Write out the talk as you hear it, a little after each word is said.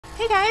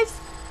Hey guys,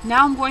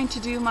 now I'm going to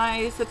do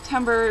my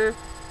September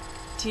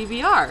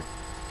TBR.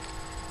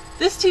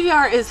 This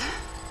TBR is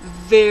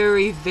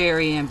very,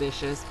 very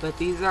ambitious, but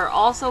these are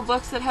also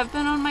books that have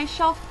been on my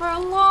shelf for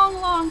a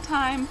long, long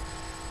time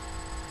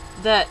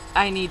that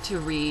I need to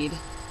read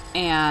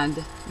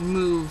and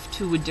move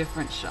to a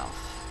different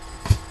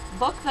shelf.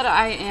 Book that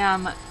I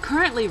am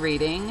currently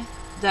reading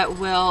that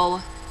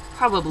will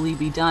probably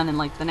be done in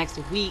like the next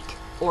week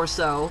or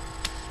so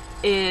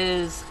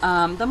is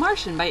The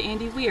Martian by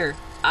Weir.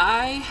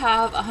 I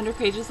have 100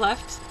 pages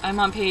left. I'm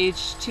on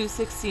page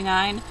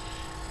 269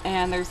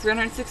 and there's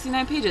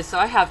 369 pages, so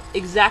I have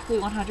exactly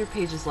 100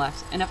 pages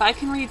left. And if I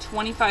can read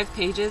 25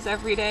 pages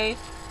every day,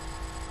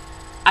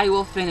 I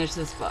will finish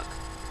this book.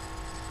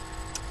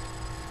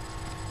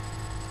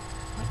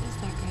 What is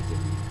that guy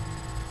doing?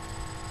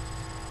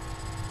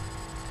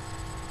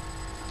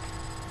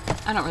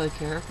 I don't really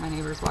care if my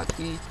neighbors watch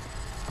me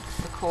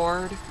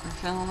record or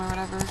film or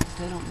whatever, because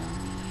they don't know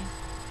me.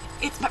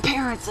 It's my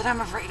parents that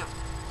I'm afraid of.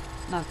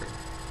 Not afraid.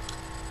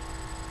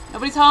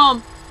 Nobody's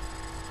home.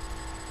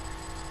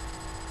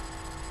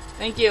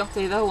 Thank you.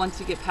 Say though, once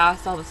you get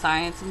past all the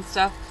science and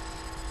stuff,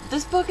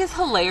 this book is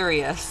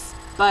hilarious.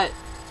 But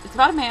it's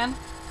about a man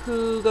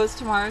who goes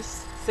to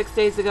Mars. 6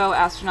 days ago,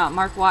 astronaut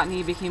Mark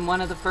Watney became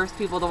one of the first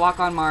people to walk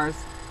on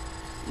Mars.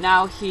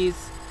 Now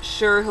he's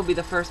sure he'll be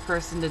the first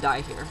person to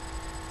die here.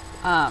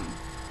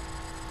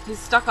 He's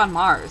stuck on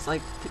Mars.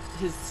 Like,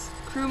 his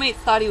crewmates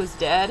thought he was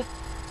dead,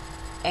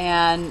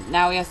 and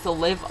now he has to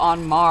live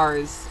on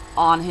Mars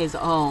on his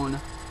own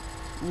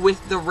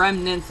with the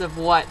remnants of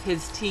what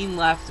his team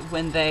left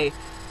when they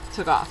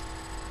took off.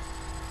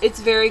 It's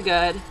very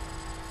good.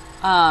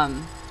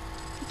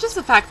 Just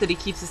the fact that he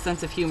keeps a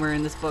sense of humor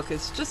in this book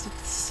is just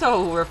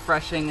so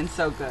refreshing and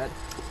so good.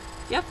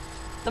 Yep,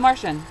 The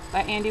Martian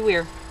by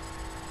Weir.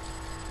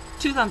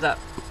 2 thumbs up.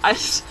 I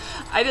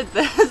did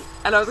this,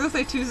 and I was going to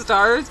say 2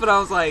 stars, but I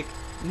was like,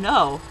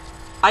 no.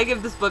 I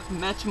give this book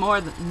much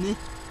more than... Meh.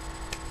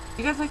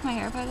 You guys like my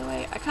hair, by the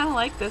way? I kind of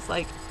like this,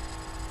 like,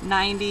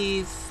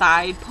 90s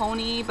side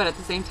pony, but at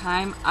the same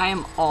time, I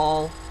am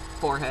all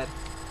forehead.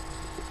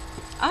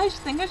 I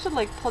think I should,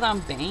 like, pull down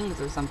bangs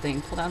or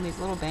something. Pull down these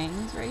little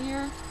bangs right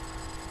here.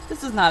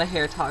 This is not a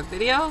hair talk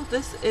video.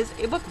 This is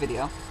a book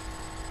video.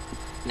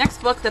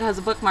 Next book that has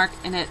a bookmark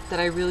in it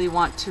that I really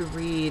want to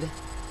read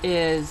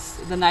is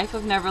The Knife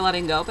of Never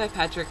Letting Go by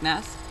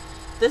Ness.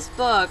 This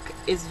book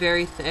is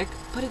very thick,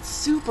 but it's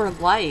super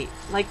light.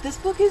 Like, this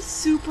book is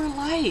super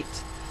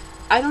light.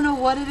 I don't know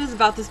what it is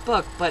about this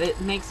book, but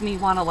it makes me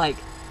want to like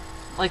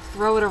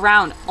throw it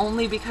around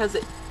only because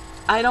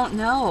I don't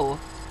know.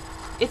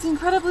 It's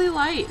incredibly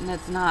light and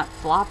it's not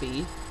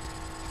floppy.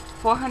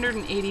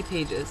 480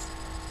 pages.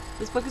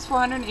 This book is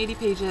 480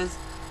 pages.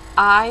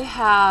 I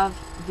have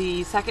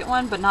the second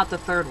one, but not the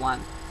third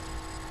one.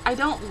 I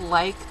don't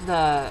like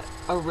the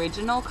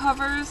original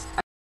covers.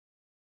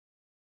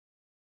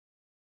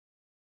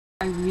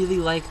 I really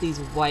like these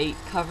white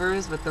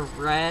covers with the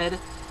red.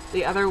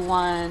 The other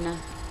one...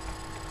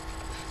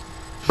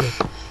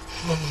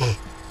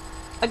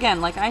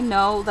 Again, like, I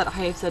know that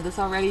I have said this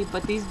already,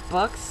 but these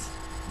books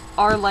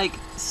are, like,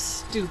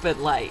 stupid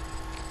light.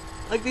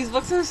 Like, these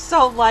books are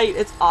so light,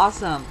 it's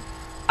awesome.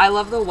 I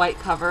love the white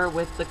cover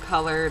with the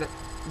colored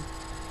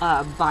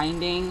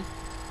binding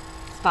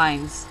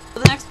spines. So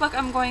the next book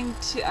I'm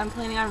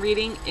planning on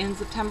reading in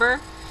September,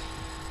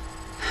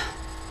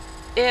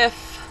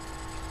 if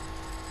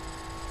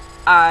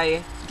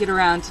I get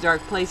around to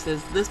Dark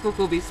Places, this book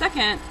will be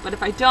second, but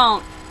if I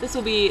don't, this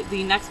will be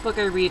the next book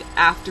I read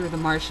after The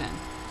Martian.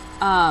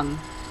 I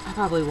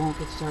probably won't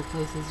get to Dark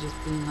Places, just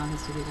being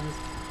honest with you guys.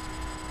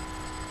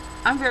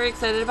 I'm very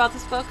excited about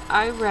this book.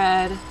 I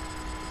read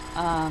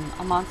A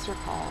Monster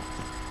Calls.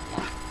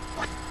 Yeah.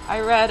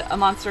 I read A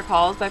Monster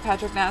Calls by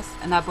Ness,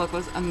 and that book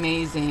was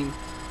amazing.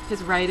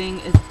 His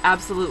writing is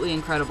absolutely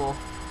incredible.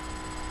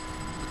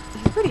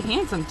 He's pretty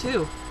handsome,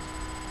 too.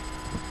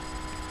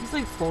 He's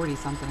like 40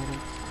 something, I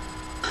think.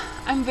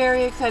 I'm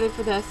very excited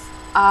for this.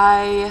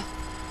 I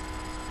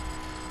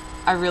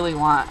really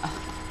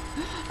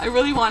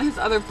want his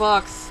other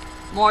books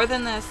more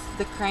than this,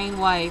 The Crane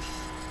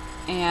Wife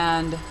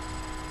and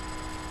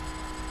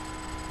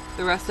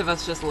The Rest of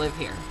Us Just Live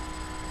Here.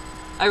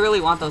 I really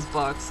want those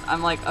books.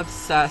 I'm like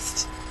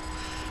obsessed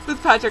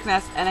with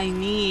Ness, and I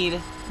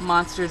need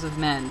Monsters of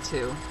Men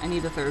too. I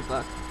need the third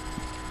book.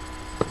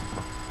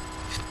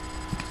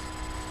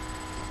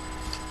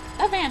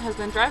 That van has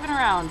been driving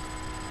around.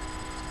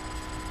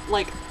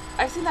 Like,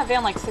 I've seen that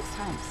van like 6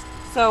 times.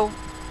 So,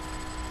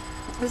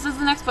 this is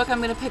the next book I'm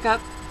going to pick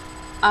up.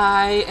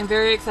 I am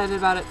very excited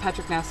about it.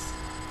 Ness.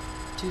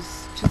 2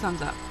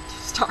 thumbs up. 2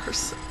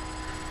 stars.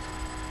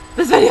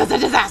 This video is a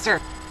disaster!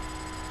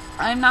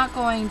 I'm not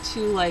going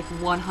to, like,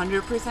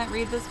 100%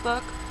 read this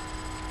book.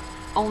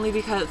 Only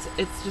because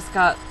it's just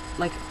got,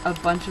 like, a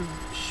bunch of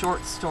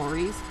short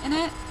stories in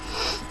it.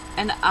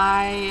 And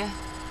I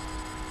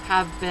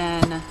have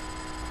been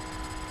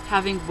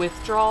having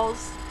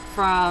withdrawals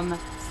from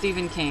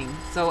Stephen King.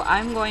 So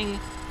I'm going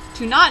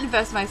to not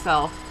invest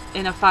myself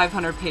in a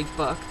 500-page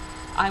book.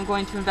 I'm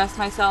going to invest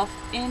myself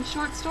in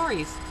short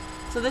stories.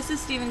 So this is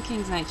Stephen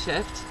King's Night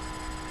Shift.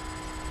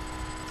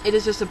 It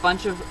is just a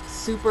bunch of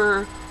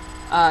super...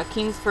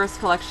 King's first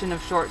collection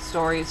of short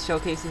stories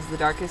showcases the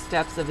darkest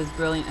depths of his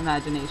brilliant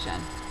imagination.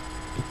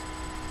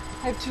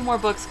 I have 2 more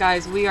books,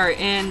 guys. We are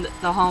in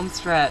the home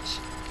stretch.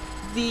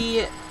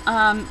 The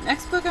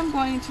next book I'm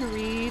going to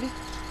read,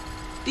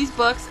 these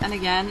books, and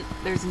again,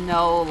 there's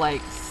no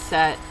like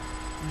set,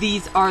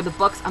 these are the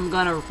books I'm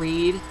gonna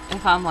read.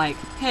 If I'm like,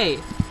 hey,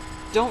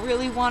 don't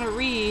really want to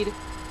read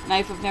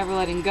Knife of Never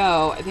Letting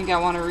Go, I think I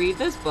want to read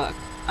this book,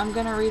 I'm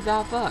gonna read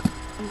that book.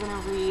 I'm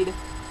gonna read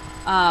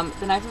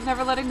The Knife of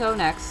Never Letting Go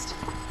next,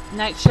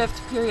 Night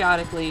Shift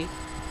periodically,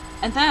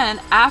 and then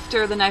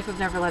after The Knife of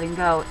Never Letting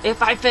Go,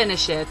 if I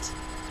finish it,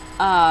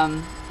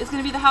 it's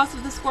going to be The House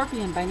of the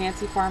Scorpion by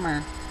Nancy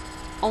Farmer.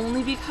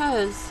 Only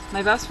because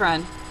my best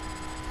friend,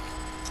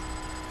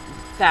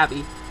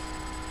 Fabby,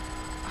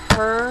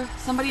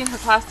 somebody in her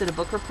class did a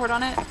book report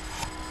on it,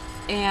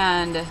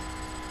 and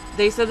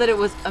they said that it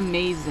was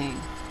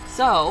amazing.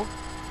 So,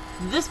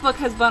 this book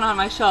has been on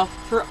my shelf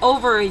for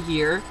over a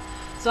year,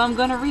 so I'm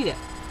going to read it.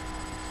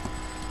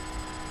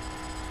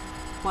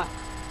 What?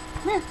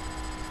 Come here.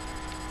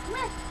 Come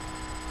here.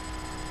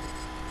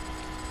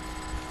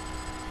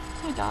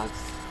 My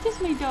dogs. Kiss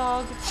my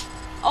dog.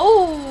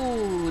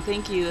 Oh,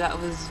 thank you. That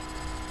was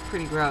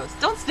pretty gross.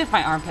 Don't sniff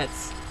my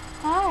armpits.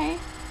 Hi.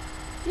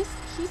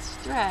 He's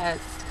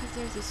stressed because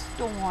there's a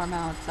storm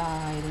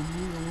outside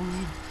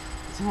and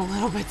he's a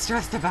little bit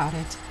stressed about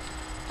it.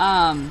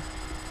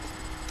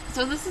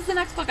 So this is the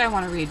next book I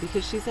want to read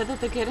because she said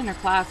that the kid in her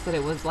class said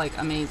it was like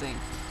amazing.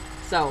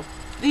 So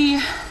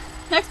the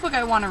next book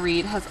I want to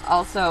read has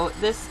also,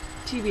 this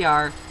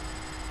TBR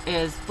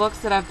is books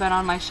that have been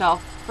on my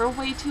shelf for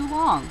way too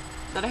long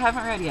that I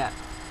haven't read yet.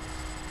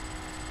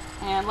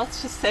 And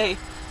let's just say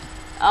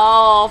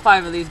all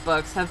 5 of these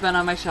books have been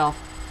on my shelf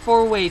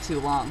for way too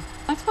long.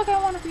 Next book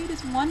I want to read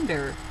is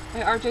Wonder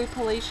by RJ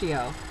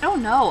Palacio. I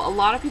don't know, a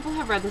lot of people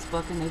have read this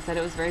book and they said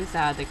it was very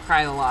sad, they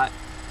cried a lot.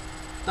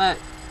 But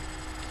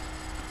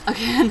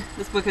again,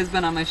 this book has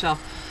been on my shelf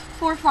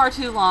for far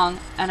too long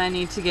and I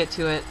need to get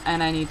to it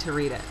and I need to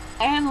read it.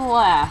 And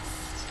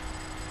last,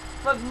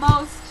 but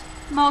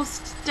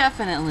most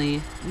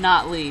definitely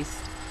not least,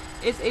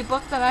 is a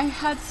book that I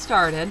had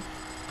started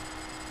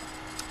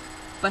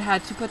but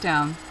had to put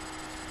down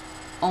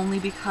only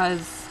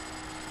because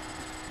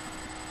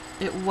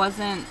it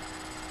wasn't,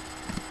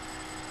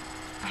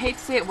 I hate to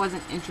say it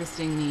wasn't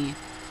interesting me.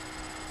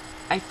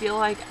 I feel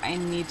like I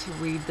need to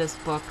read this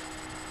book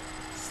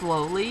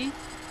slowly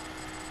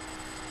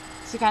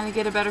to kind of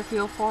get a better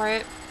feel for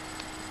it.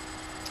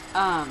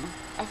 I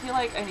feel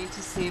like I need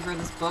to savor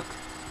this book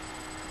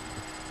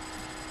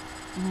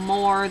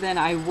more than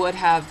I would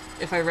have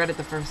if I read it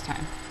the first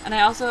time. And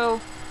I also...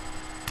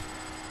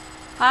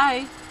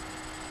 Hi!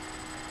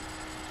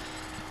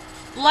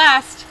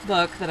 Last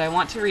book that I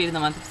want to read in the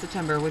month of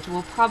September, which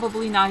will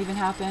probably not even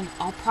happen.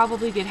 I'll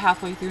probably get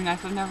halfway through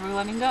Knife of Never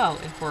Letting Go,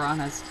 if we're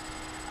honest.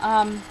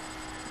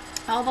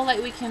 All the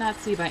Light We Cannot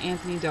See by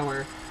Anthony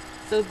Doer.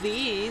 So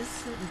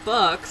these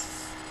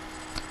books...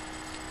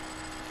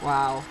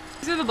 Wow.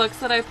 These are the books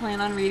that I plan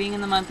on reading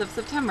in the month of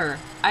September.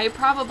 I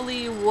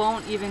probably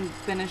won't even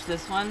finish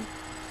this one.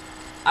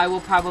 I will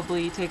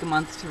probably take a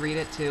month to read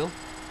it too.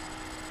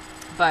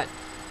 But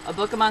a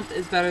book a month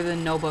is better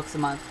than no books a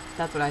month.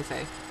 That's what I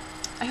say.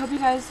 I hope you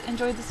guys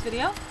enjoyed this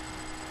video.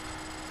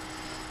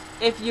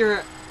 If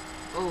you're...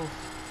 Oh.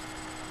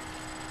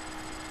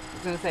 I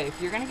was going to say, if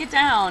you're going to get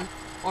down,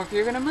 or if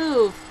you're going to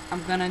move,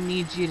 I'm going to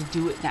need you to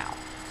do it now.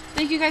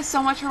 Thank you guys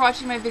so much for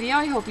watching my video.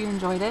 I hope you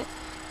enjoyed it.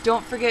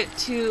 Don't forget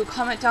to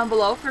comment down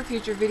below for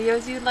future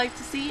videos you'd like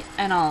to see,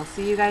 and I'll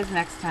see you guys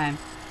next time.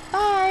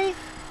 Bye!